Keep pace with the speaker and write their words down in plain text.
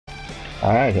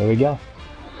All right, here we go.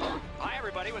 Hi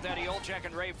everybody, with Eddie Olczyk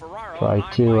and Ray Ferraro. Try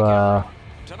to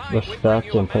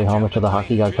respect and pay homage to the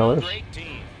hockey god colors.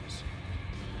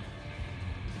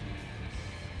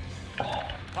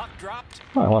 Puck dropped.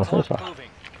 Oh, I want to face off.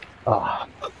 Oh.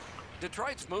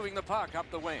 Detroit's moving the puck up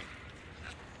the wing.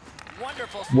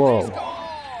 Wonderful. Whoa.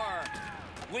 Score!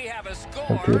 We have a score,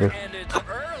 Computer. and it's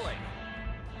early.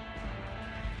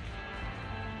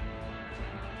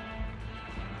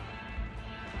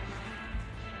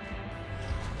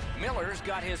 Miller's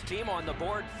got his team on the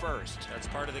board first. That's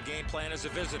part of the game plan as a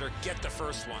visitor. Get the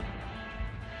first one.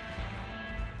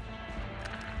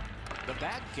 The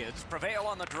bad kids prevail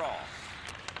on the draw.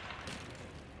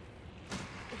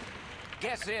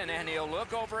 Gets in, and he'll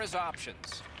look over his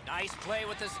options. Nice play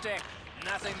with the stick.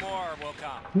 Nothing more will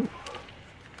come.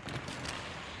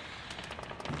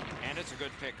 And it's a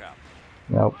good pickup.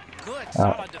 Nope. Good,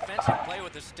 solid defensive play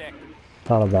with the stick.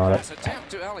 Thought about it. Pass attempt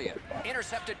to Elliott.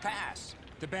 Intercepted pass.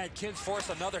 The bad kids force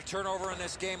another turnover in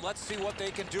this game. Let's see what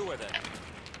they can do with it.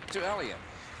 To Elliott.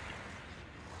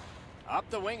 Up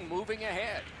the wing, moving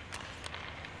ahead.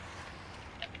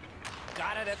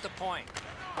 Got it at the point.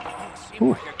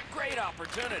 Seemed like a great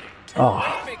opportunity.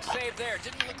 Terrific save there.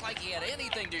 Didn't look like he had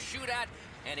anything to shoot at,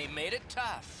 and he made it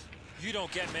tough. You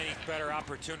don't get many better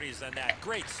opportunities than that.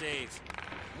 Great save.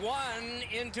 One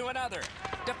into another.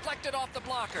 Deflected off the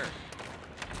blocker.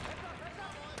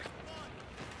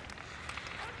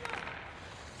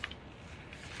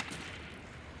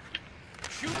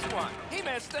 Shoots one. He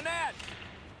missed the net.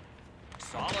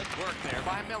 Solid work there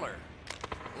by Miller.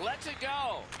 Lets it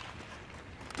go.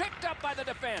 Picked up by the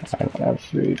defense. That's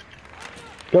sweet.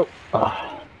 Go.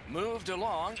 Moved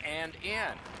along and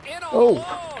in Oh.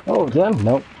 alone. Oh, them?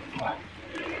 Nope.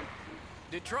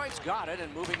 Detroit's got it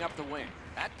and moving up the wing.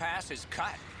 That pass is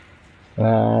cut.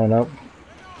 Nope.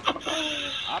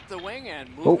 Up the wing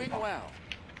and moving well.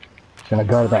 Gonna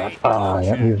guard that.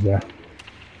 Yeah, he was there.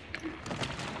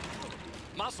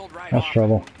 Muscled right That's off.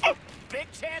 trouble. Big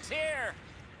chance here.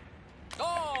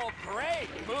 Oh, great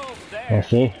move Yeah, there.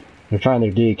 see? They're trying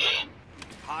their deeks.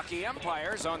 Hockey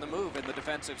Empire's on the move in the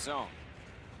defensive zone.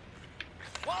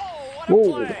 Whoa, what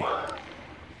Whoa. a play.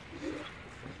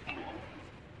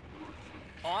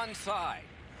 Onside.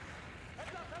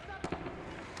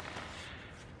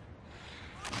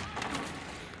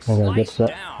 They're gonna get Sliced set.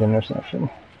 down. The interception.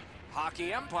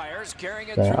 Hockey Empire's carrying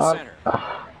it There. through center.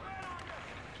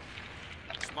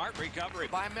 Smart recovery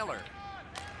by Miller.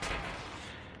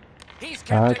 He's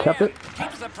kept it.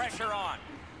 Keeps the pressure on.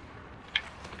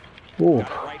 Ooh.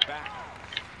 Got it right back.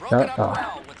 Broke it up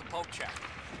well with the poke check.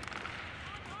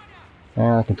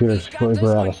 Yeah, the computer's completely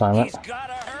out of assignment. He's got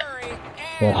to hurry.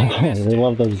 Yeah, they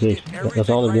love those deeks. That's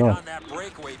all they're doing. On that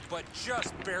breakaway, but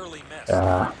just barely missed.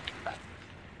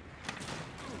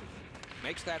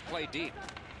 Makes that play deep.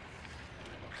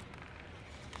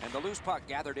 And the loose puck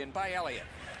gathered in by Elliott.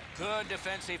 Good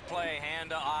defensive play, hand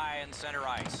to eye and center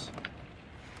ice.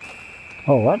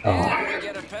 Oh, what? And we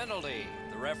get a penalty.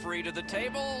 The referee to the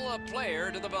table, a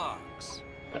player to the box.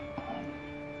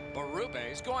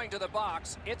 Barube's going to the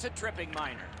box. It's a tripping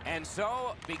minor. And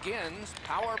so begins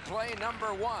power play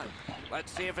number 1.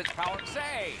 Let's see if it's power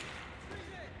save.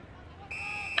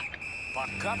 Puck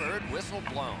covered, whistle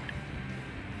blown.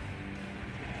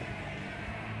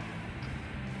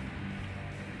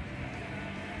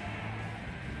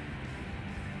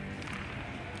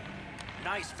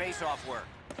 Nice face-off work.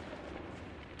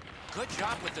 Good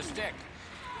job with the stick.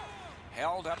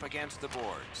 Held up against the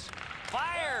boards.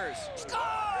 Fires! Score!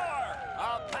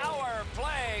 A power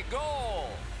play goal!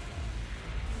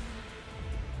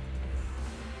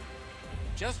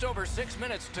 Just over 6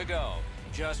 minutes to go.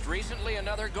 Just recently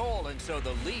another goal, and so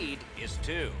the lead is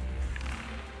 2.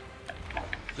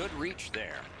 Good reach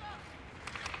there.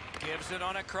 Gives it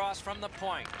on a cross from the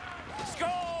point. Score!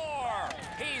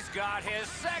 He's got his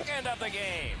second of the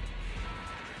game.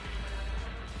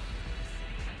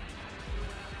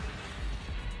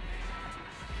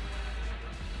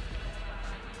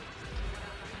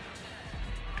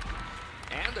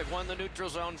 And they've won the neutral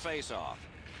zone face-off.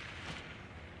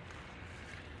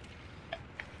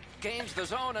 Gains the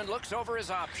zone and looks over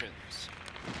his options.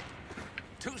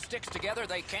 2 sticks together,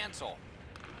 they cancel.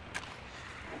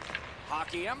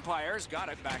 Hockey Empire's got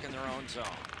it back in their own zone.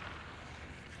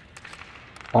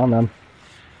 On them.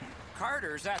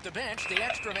 Carter's at the bench, the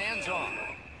extra man's on.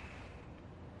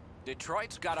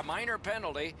 Detroit's got a minor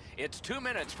penalty. It's 2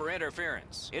 minutes for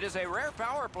interference. It is a rare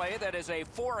power play that is a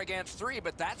 4 against 3,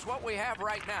 but that's what we have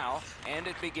right now, and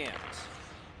it begins.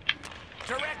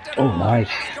 Directed Oh, nice.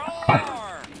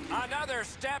 Score! Another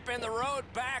step in the road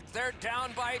back. They're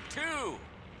down by 2.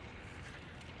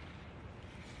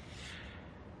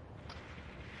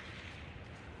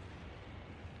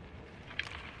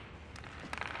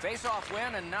 Face-off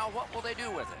win, and now what will they do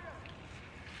with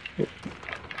it?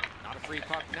 Not a free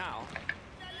puck now.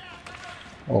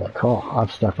 Oh, cool. I'd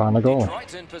step on the goal.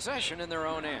 Detroit's in possession in their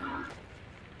own end.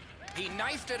 He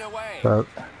knifed it away. So,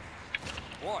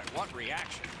 Boy, what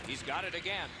reaction. He's got it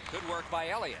again. Good work by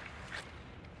Elliott.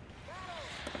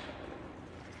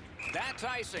 That's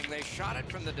icing. They shot it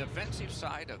from the defensive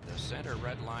side of the center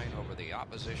red line over the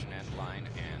opposition end line,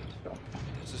 and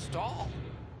it's a stall.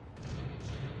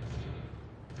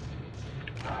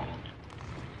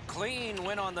 Clean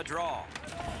win on the draw.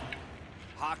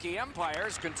 Hockey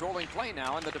Empires controlling play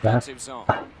now in the defensive zone.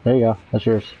 There you go. That's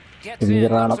yours. Gets You can in,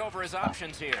 get around looks up. over his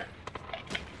options here.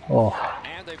 Oh.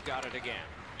 And they've got it again.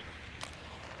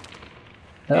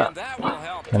 Yeah. And that will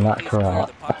help. Cannot Please clear corral.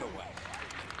 the puck away.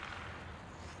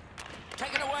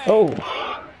 Taken away.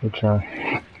 Oh. Good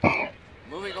try.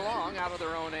 Moving along out of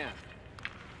their own end.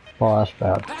 Well, that's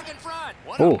bad. Back in front.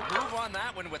 What Oh. a move on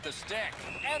that one with the stick.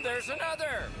 And there's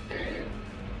another.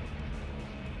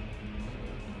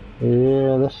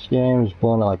 Yeah, this game's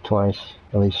blown it like twice.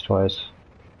 At least twice.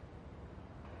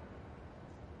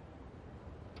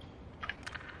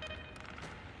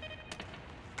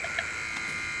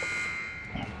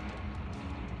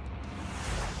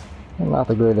 Not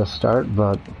the greatest start,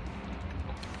 but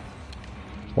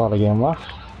a lot of game left.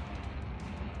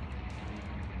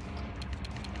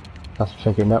 That's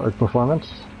check your network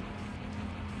performance.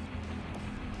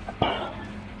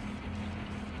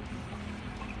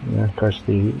 Yeah, of course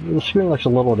the screen looks a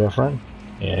little different.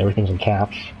 Yeah, everything's in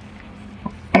caps.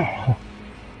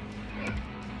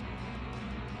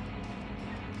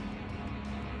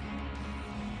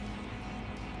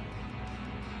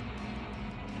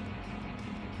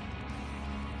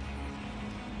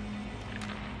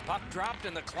 Puck dropped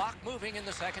and the clock moving in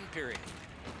the second period.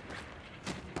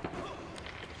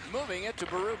 Moving it to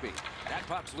Berube. That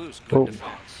puck's loose. Good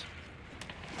defense.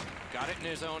 Got it in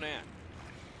his own end.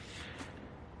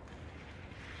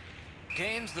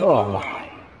 Gains the blue line.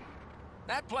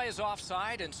 That play is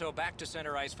offside, and so back to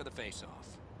center ice for the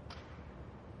faceoff.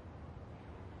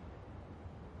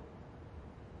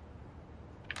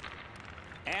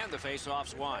 And the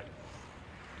faceoff's won.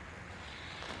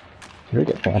 Here we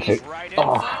get fancy. He's right in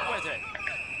front with it.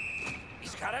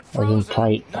 He's got it frozen. Wasn't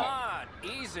tight. Not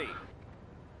easy.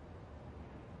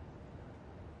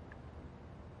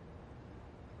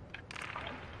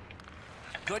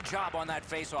 Good job on that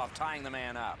faceoff, tying the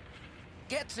man up.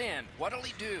 Gets in. What'll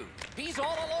he do? He's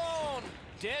all alone.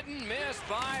 Didn't miss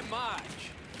by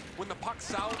much. When the puck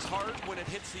sounds hard when it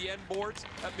hits the end boards,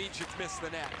 that means you've missed the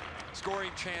net.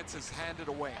 Scoring chances handed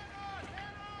away.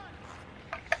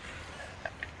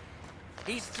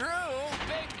 He's through.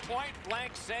 Big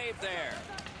point-blank save there.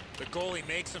 The goalie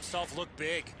makes himself look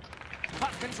big.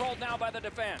 Puck controlled now by the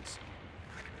defense.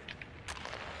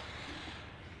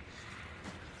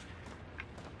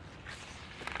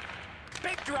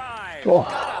 Big drive. Oh.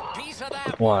 Got a piece of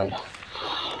that Why? one.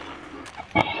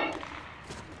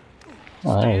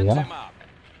 Oh, there you Stands go. him up.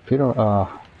 Peter,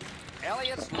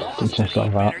 Elliott's lost Keeps it. He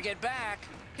himself out. better get back.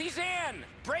 He's in.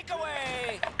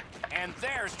 Breakaway. And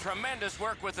there's tremendous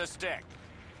work with the stick.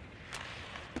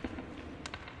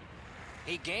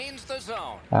 He gains the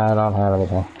zone. I don't have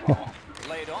anything.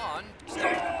 Laid on. Score.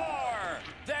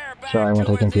 They're back Sorry, I'm to gonna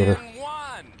take computer. within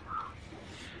one.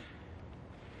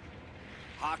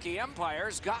 Hockey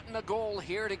Empire's gotten a goal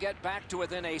here to get back to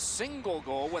within a single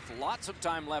goal with lots of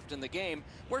time left in the game.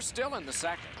 We're still in the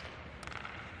second.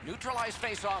 Neutralized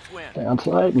face-off win.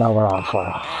 Downside, now we're on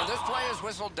fire. And this play is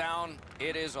whistled down.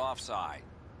 It is offside.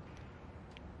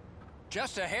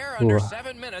 Just a hair under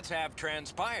 7 minutes have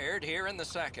transpired here in the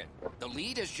second. The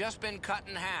lead has just been cut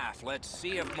in half. Let's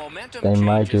see if momentum They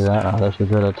might do changes that. now. Oh, that's a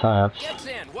good attack. Gets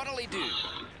in. What'll he do?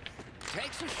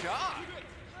 Takes a shot.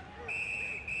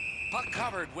 Puck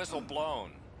covered, whistle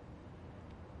blown.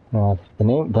 The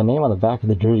name on the back of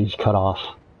the jersey is cut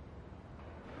off.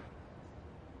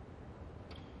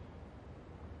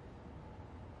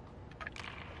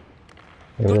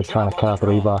 They were trying to cut out the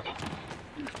Reebok.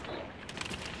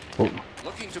 Oh,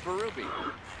 Looking to Berube.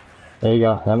 there you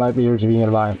go. That might be yours if you can get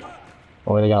it by him.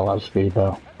 Oh, they got a lot of speed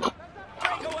though.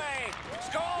 Breakaway.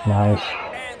 Score. Nice.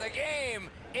 And the game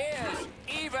is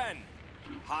even.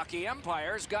 Hockey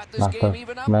Empire's got this Not game the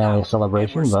even up manly now.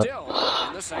 celebration, and we're but still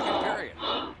in the second period.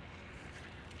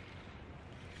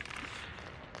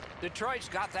 Detroit's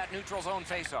got that neutral zone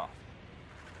faceoff.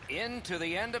 Into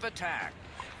the end of attack.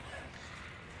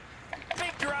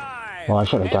 Big drive. Well, I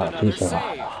should have And got a another piece of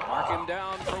save. it. Mark him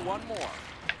down for one more.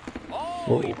 Oh,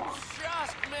 Whoa. he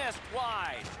just missed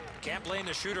wide. Can't blame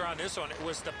the shooter on this one. It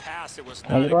was the pass. It was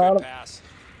Hang not a it around good him. pass.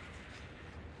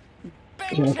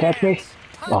 Big You gonna catch me? chance.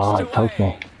 Oh, Punched he poked away.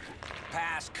 me.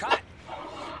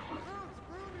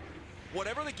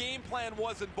 Whatever the game plan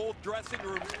was in both dressing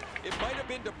rooms, it might have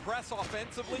been to press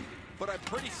offensively, but I'm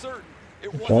pretty certain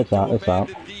it wasn't to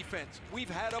abandon defense. We've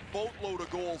had a boatload of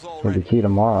goals already. It'll be key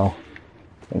tomorrow.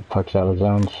 It pucks out of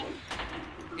zones.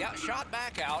 Yeah, shot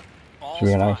back out. All's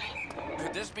Really fine. nice.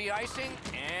 Could this be icing?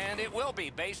 And it will be,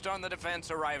 based on the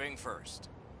defense arriving first.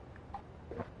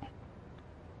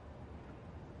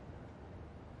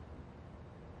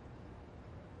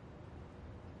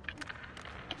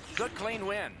 Good clean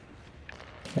win.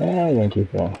 Yeah, you can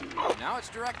keep going. Now it's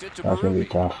directed to That's gonna be Berube.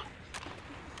 tough.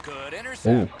 Good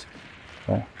intercept.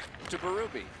 Yeah. To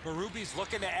Berube. Berube's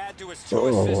looking to add to his two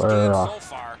assist we're game off. so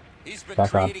far. He's been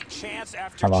Back on. creating chance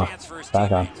after I'm off. chance for his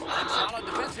Back on. teammates. And solid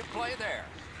defensive play there.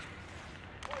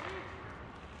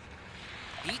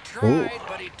 He tried,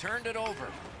 but he turned it over.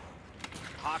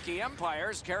 Hockey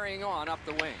Empires carrying on up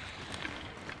the wing.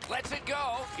 Lets it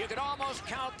go. You could almost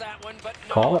count that one, but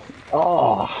no. Call it.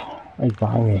 Oh, he's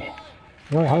behind me.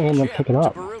 Where how did he pick it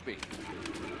up? To Berube.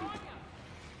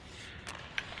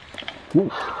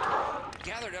 Oof.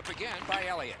 Gathered up again by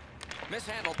Elliott.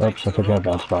 Mishandled. Oops, I forgot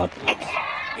that spot.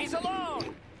 He's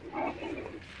alone.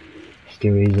 It's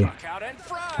too easy. Puck out in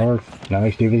front. Or now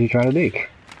he's too busy trying to deke.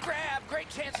 Grab. Great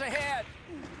chance ahead.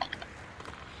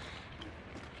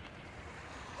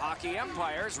 Hockey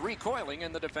Empires recoiling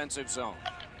in the defensive zone.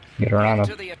 Get around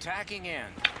To him. the attacking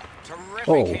end. Terrific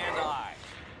Oh. hand-eye.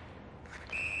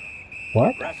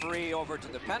 What? Referee over to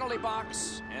the penalty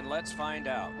box, and let's find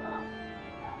out.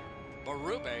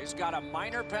 Berube's got a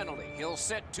minor penalty. He'll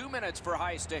sit 2 minutes for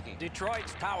high sticking.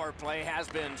 Detroit's power play has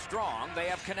been strong. They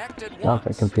have connected Stop it,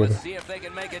 once. computer. Let's see if they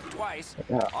can make it twice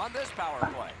on this power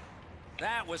play.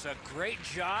 That was a great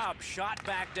job. Shot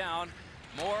back down.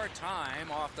 More time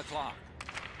off the clock.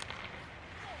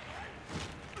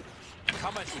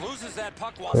 Cummins loses that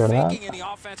puck while Clear that. faking in the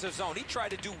offensive zone. He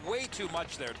tried to do way too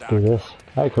much there, Doc. Do this.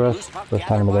 Hi, Chris. Loose puck First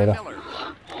time in gathered the by data.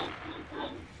 Miller.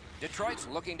 Detroit's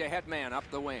looking to head man up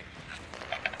the wing.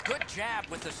 Good jab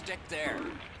with the stick there.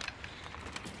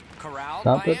 Corralled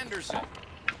Stop by it. Anderson.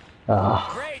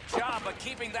 Ah, Great job of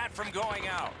keeping that from going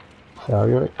out. so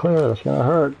get it clear. That's gonna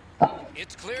hurt.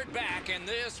 It's cleared back, and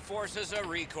this forces a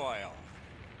recoil.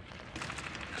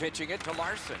 Pitching it to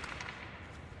Larson.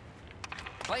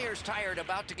 Players tired,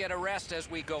 about to get a rest as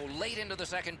we go late into the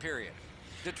second period.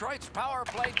 Detroit's power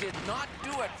play did not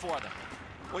do it for them.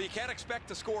 Well, you can't expect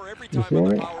to score every You time see on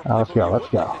the me? power Oh, play, let's but go, we let's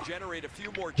would go. like to generate a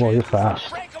few more Well, you're chances. fast.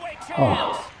 Breakaway chance.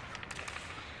 Oh.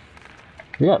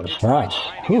 Yeah, it's Detroit's fast.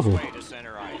 finding his Whew. way to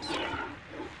center ice.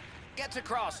 Gets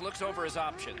across, looks over his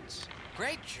options.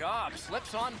 Great job,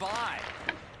 slips on by.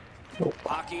 Oh.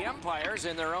 Hockey Empires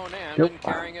in their own end Yep. and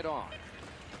carrying it on.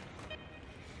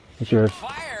 It's yours.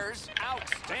 Fires,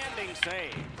 outstanding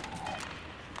save.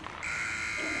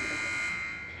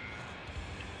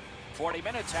 40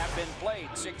 minutes have been played,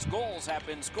 6 goals have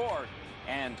been scored,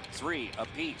 and 3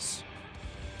 apiece.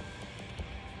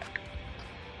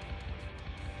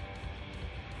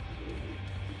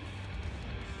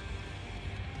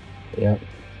 Yep.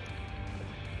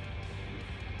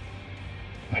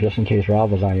 Just in case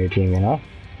Rob was on your team, you know?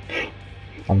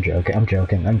 I'm joking, I'm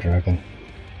joking, I'm joking.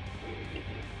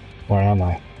 Where am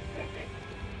I?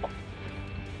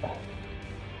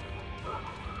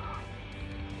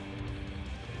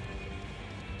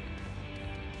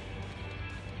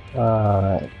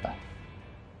 Alright.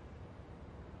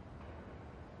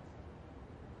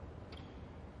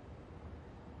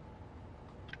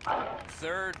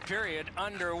 Third period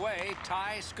underway,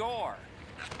 tie score.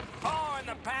 Oh, and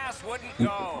the pass wouldn't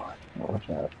go. What's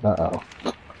that? Uh-oh.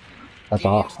 That's Gains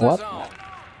off. the What? zone.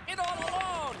 And all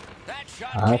alone. That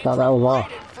shot I came thought that was right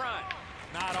off. in front.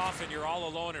 Not often you're all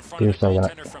alone in front You're of the still gonna-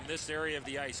 goaltender from this area of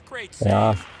the ice. Great save.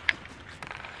 Yeah.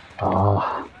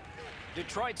 Oh.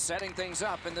 Detroit setting things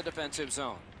up in the defensive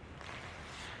zone.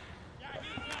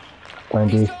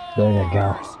 Wendy, there you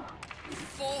go.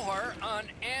 4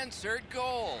 unanswered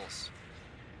goals.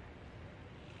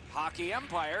 Hockey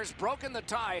Empires broken the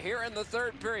tie here in the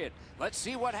third period. Let's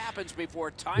see what happens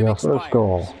before time Your expires. first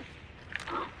goal.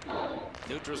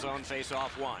 Neutral zone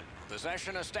face-off 1.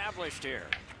 Possession established here.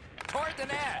 Toward the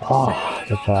net. Oh, Saved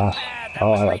good off the pass. pad. That Oh,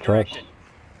 was I got redirected. tripped.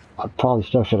 I probably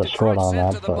still should have scored Detroit on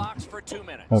sent that, to the but box for 2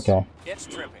 minutes. okay. It's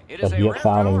tripping. It But is a you rare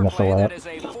found him, power missed the play that layup. is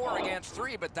a 4 against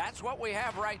 3, but that's what we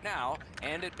have right now,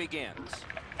 and it begins.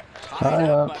 Tie Tied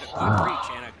up, up. but a good reach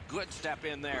and a good step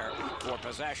in there for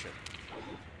possession.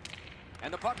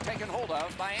 And the puck taken hold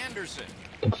of by Anderson.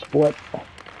 It's split.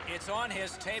 It's on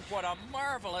his tape. What a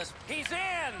marvelous... He's in!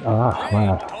 Ah, Great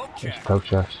man. poke It's check. poke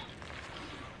checks.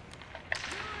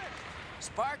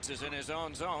 Sparks is in his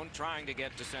own zone trying to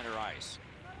get to center ice.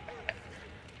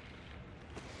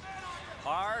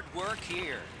 Hard work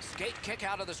here. Skate kick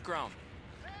out of the scrum.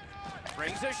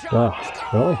 Brings a shot.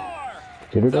 Oh, really?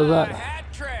 Dude, who does The that? hat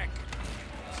trick.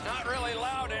 It's not really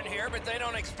loud in here, but they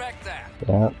don't expect that.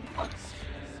 Yeah.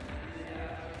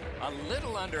 A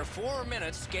little under 4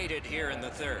 minutes skated here in the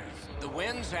third. The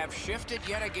winds have shifted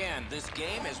yet again. This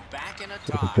game is back in a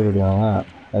tie. Security on that.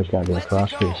 That's got to be a Let's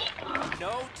cross go. piece.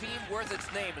 No team worth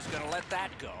its name is going to let that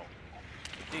go.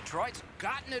 Detroit's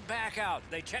gotten it back out.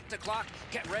 They check the clock,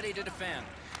 get ready to defend.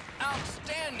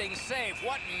 Outstanding save.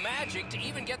 What magic to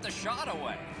even get the shot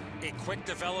away. A quick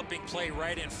developing play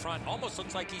right in front. Almost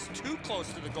looks like he's too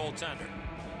close to the goaltender.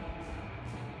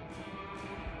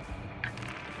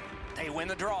 They win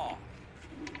the draw.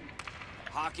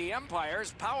 Hockey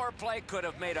Empire's power play could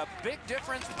have made a big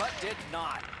difference, but did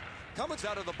not. Coming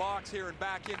out of the box here and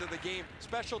back into the game,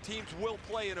 special teams will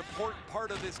play an important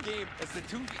part of this game as the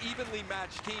two evenly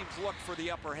matched teams look for the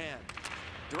upper hand.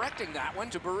 Directing that one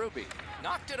to Berube.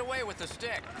 Knocked it away with the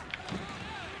stick.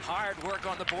 Hard work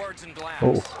on the boards and glass.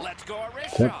 Oh. Let's go a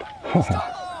wrist shot.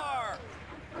 Star!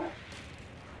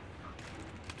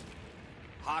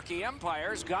 Hockey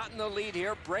Empire's gotten the lead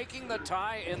here, breaking the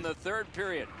tie in the third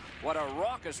period. What a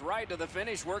raucous ride to the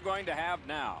finish we're going to have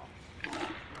now.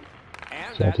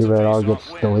 And So that's too a bad it all face-off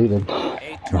gets win. deleted.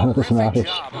 A None of this terrific matters.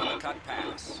 job on the cut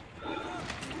pass.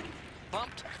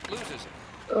 Bumped, loses it.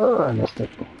 Oh, I missed it.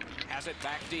 Has it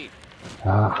back deep.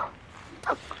 Ah.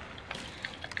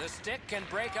 The stick can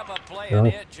break up a play,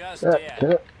 Really? and it just Hit did. it. Hit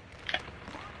it.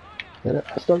 Hit it.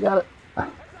 I still got it.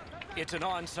 It's an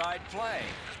onside play.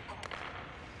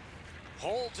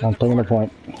 Holds in I'm the taking the corner.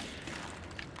 point.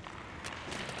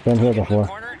 Been here In the before.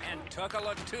 corner and took a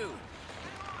look too.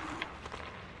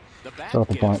 The back Still at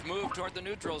the kids point. move toward the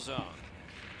neutral zone.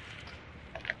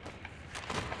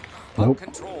 Nope.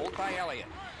 Controlled by Elliott.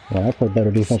 Yeah, I played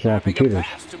better defense than our Snapping a computers.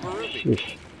 pass to Berube.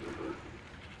 Sheesh.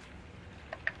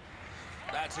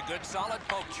 That's a good solid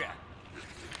poke check.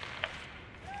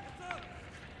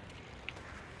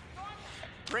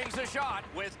 Brings a shot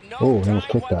with no Oh, he time almost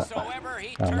kicked that. whatsoever.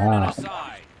 He Oh, turned no. it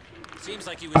aside. Seems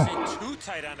like he was in too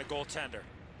tight on the goaltender.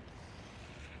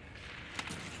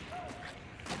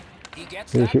 He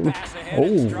gets Who's that shooting? pass ahead Oh,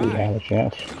 in we stride. have a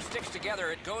chance. Two sticks together,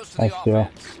 it goes to Nice the steal.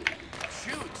 offense.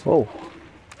 Shoots. Whoa.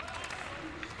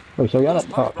 Oh, so got Loose it.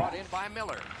 puck Oh. brought in by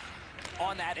Miller.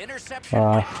 On that interception,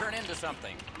 Uh. might turn into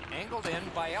something. Angled in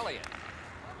by Elliott.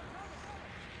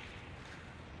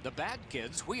 The bad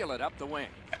kids wheel it up the wing.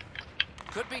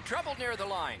 Could be trouble near the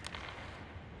line.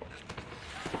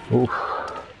 Oof.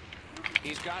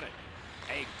 He's got it.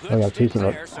 A I good got a stick piece of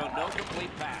it. there, so no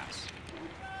complete pass.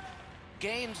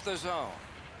 Gains the zone.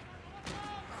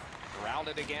 Corralled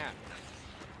it again.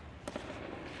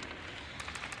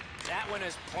 That one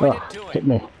is pointed Oh, to hit him.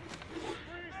 me.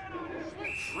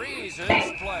 Freezes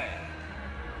play.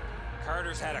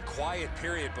 Carter's had a quiet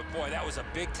period, but boy, that was a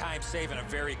big-time save in a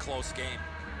very close game.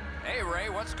 Hey, Ray,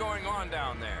 what's going on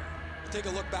down there? Take a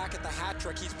look back at the hat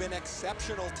trick. He's been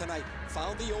exceptional tonight.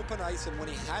 Found the open ice, and when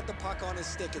he had the puck on his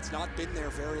stick, it's not been there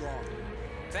very long.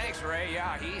 Thanks, Ray.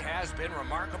 Yeah, he has been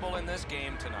remarkable in this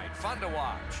game tonight. Fun to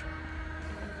watch.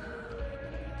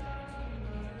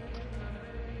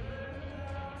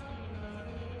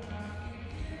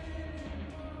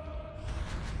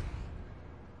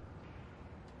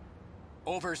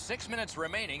 Over 6 minutes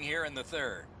remaining here in the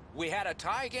third. We had a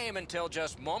tie game until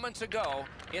just moments ago.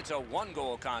 It's a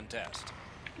one-goal contest.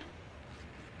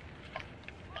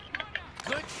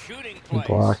 Good shooting plays.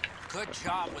 Block. Good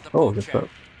job with the Oh, poke good check.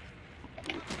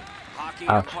 throw. Hockey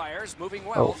Ouch. Empires moving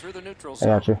well Oh. through the neutral I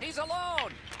zone. got you. He's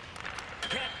alone.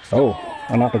 Can't Oh, score.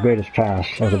 I'm not the greatest pass.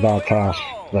 That was a bad pass,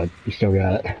 but you still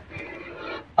got it.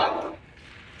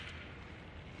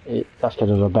 That's because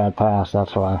it was a bad pass,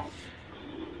 that's why.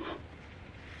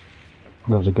 If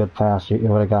it was a good pass, it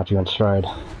would have got you in stride.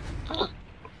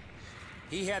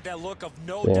 He had that look of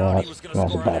no Yeah, doubt he that's, was going to that's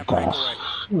a score on bad that pass.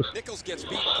 breakaway. Oof. Nichols gets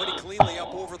beaten pretty cleanly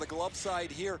up over the glove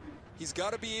side here. He's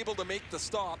got to be able to make the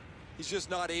stop. He's just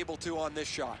not able to on this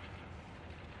shot.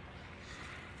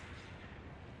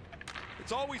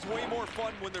 It's always way more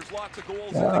fun when there's lots of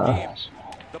goals in the game.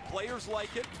 The players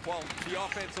like it, well, the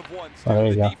offensive ones. Oh, there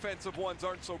you The go. defensive ones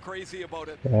aren't so crazy about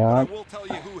it. Yeah. But I will tell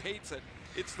you who hates it.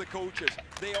 It's the coaches.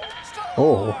 They all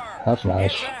Oh, that's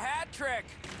nice. It's a hat trick,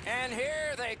 and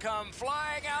here they come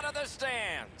flying out of the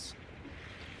stands.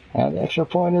 And the extra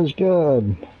point is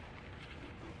good.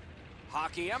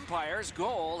 Hockey Empire's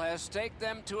goal has taken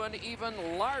them to an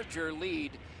even larger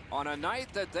lead on a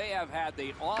night that they have had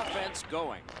the offense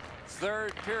going.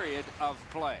 Third period of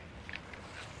play.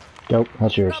 Nope,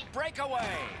 that's yours. The breakaway.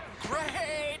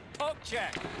 Great poke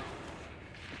check.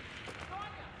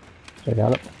 I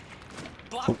got it.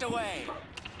 blocked away.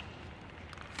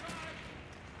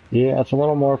 Yeah, it's a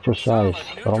little more precise.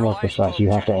 A little more precise.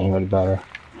 You have to aim it better.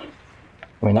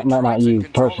 I mean, not you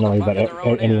personally, but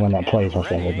anyone that plays has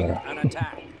to aim it better.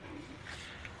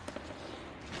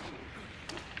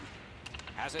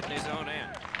 Has it in his own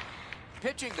end.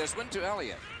 Pitching this one to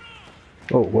Elliott.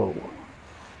 Oh, whoa.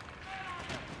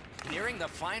 Nearing the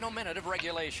final minute of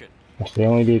regulation. That's the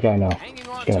only deke I know. Hanging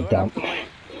on He's to gonna it up dump. the lane.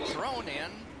 Thrown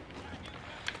in.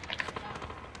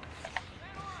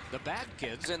 The bad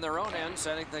kids in their own end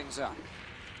setting things up.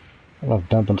 I love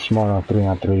dumping smart on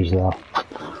 3-on-3s though.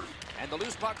 And the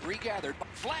loose puck regathered.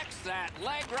 Flex that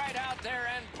leg right out there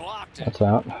and blocked it. That's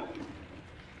out. Let's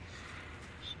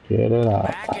get it out.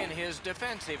 Back in his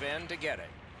defensive end to get it.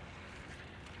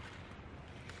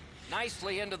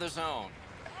 Nicely into the zone.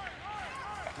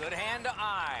 Good hand to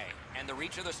eye. And the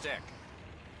reach of the stick.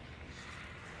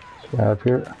 Get up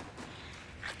here.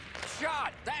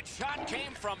 Shot. That shot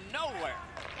came from nowhere.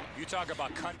 You talk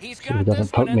about cut. He's See if he got doesn't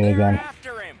this one poke me and they're again.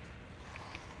 after him.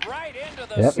 Right into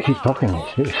the Yep, he's slot. poking me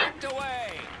too. Knocked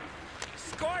away.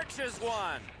 Scorches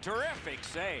one. Terrific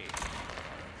save.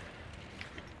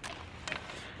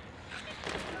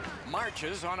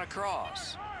 Marches on a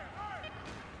cross.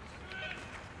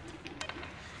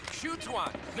 Shoots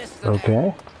one. Missed the Okay.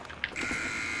 net.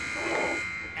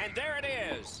 And there it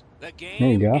is. The There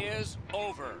you game go. is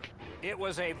over. It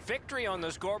was a victory on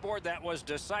the scoreboard that was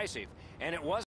decisive, and it was